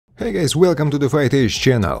Hey guys, welcome to the Fight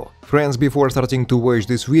channel. Friends, before starting to watch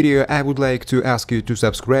this video, I would like to ask you to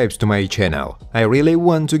subscribe to my channel. I really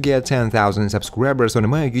want to get 10,000 subscribers on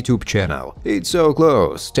my YouTube channel. It's so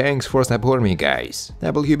close, thanks for supporting me guys.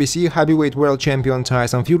 WBC heavyweight world champion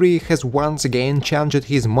Tyson Fury has once again changed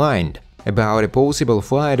his mind about a possible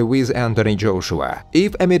fight with Anthony Joshua.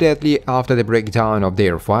 If immediately after the breakdown of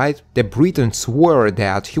their fight, the Briton swore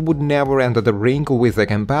that he would never enter the ring with a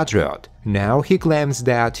compatriot, now he claims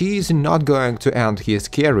that he is not going to end his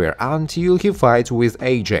career until he fights with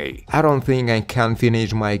AJ. I don't think I can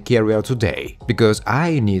finish my career today, because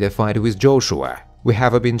I need a fight with Joshua. We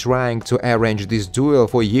have been trying to arrange this duel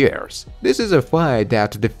for years. This is a fight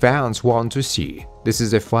that the fans want to see. This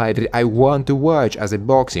is a fight that I want to watch as a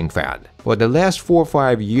boxing fan. For the last 4 or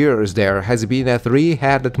 5 years there has been a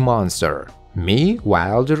three-headed monster. Me,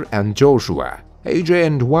 Wilder and Joshua. AJ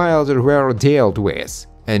and Wilder were dealt with,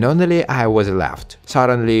 and only I was left.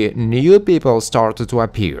 Suddenly, new people started to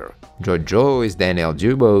appear. Joyce,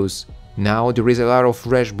 Dubois. Now there is a lot of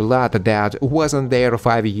fresh blood that wasn't there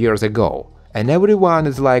 5 years ago. And everyone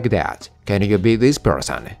is like that. Can you beat this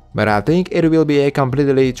person? But I think it will be a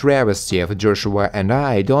completely travesty if Joshua and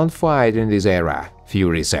I don't fight in this era,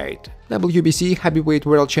 Fury said. WBC heavyweight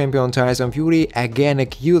world champion Tyson Fury again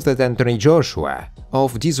accused Anthony Joshua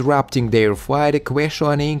of disrupting their fight,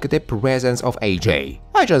 questioning the presence of AJ.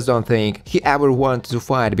 I just don't think he ever wanted to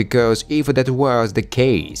fight, because if that was the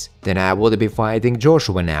case, then I would be fighting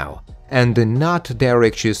Joshua now, and not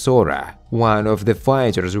Derek Chisora, one of the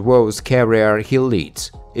fighters whose career he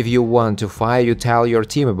leads. If you want to fight, you tell your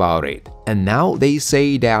team about it. And now they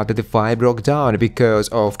say that the fight broke down because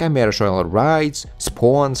of commercial rights,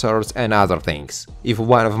 sponsors and other things. If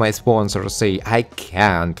one of my sponsors say I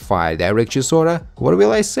can't fight Derek Chisora, what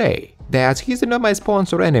will I say? That he's not my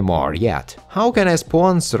sponsor anymore yet. How can a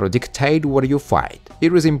sponsor dictate what you fight?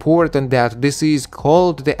 It is important that this is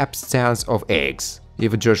called the absence of eggs.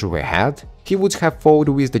 If Joshua had, he would have fought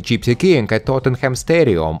with the Gypsy King at Tottenham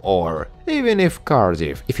Stadium, or even if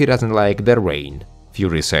Cardiff, if he doesn't like the rain,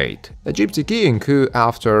 Fury said. The Gypsy King, who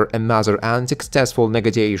after another unsuccessful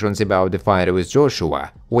negotiations about the fight with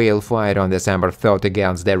Joshua, will fight on December 3rd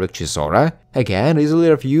against Derek Chisora, again easily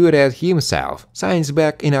refuted himself, since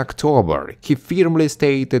back in October he firmly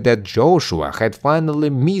stated that Joshua had finally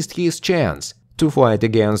missed his chance to fight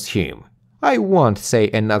against him. I won't say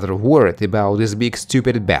another word about this big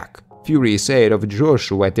stupid back, Fury said of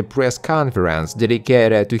Joshua at the press conference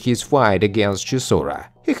dedicated to his fight against Chisora.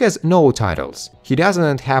 He has no titles, he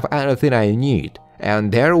doesn't have anything I need,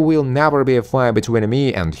 and there will never be a fight between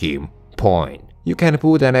me and him. Point. You can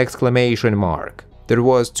put an exclamation mark. There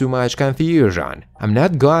was too much confusion. I'm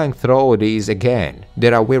not going through these again.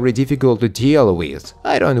 They are very difficult to deal with.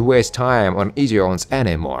 I don't waste time on idiots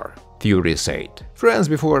anymore, Fury said. Friends,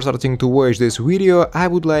 before starting to watch this video, I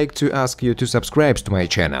would like to ask you to subscribe to my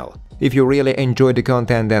channel. If you really enjoy the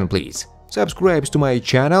content, then please subscribe to my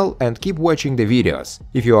channel and keep watching the videos.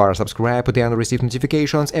 If you are subscribed, then receive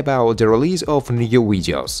notifications about the release of new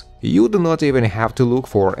videos. You do not even have to look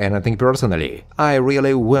for anything personally. I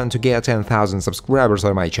really want to get 10,000 subscribers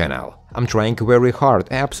on my channel. I'm trying very hard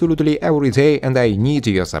absolutely every day, and I need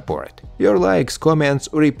your support. Your likes, comments,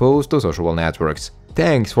 reposts to social networks.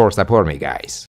 Thanks for supporting me, guys.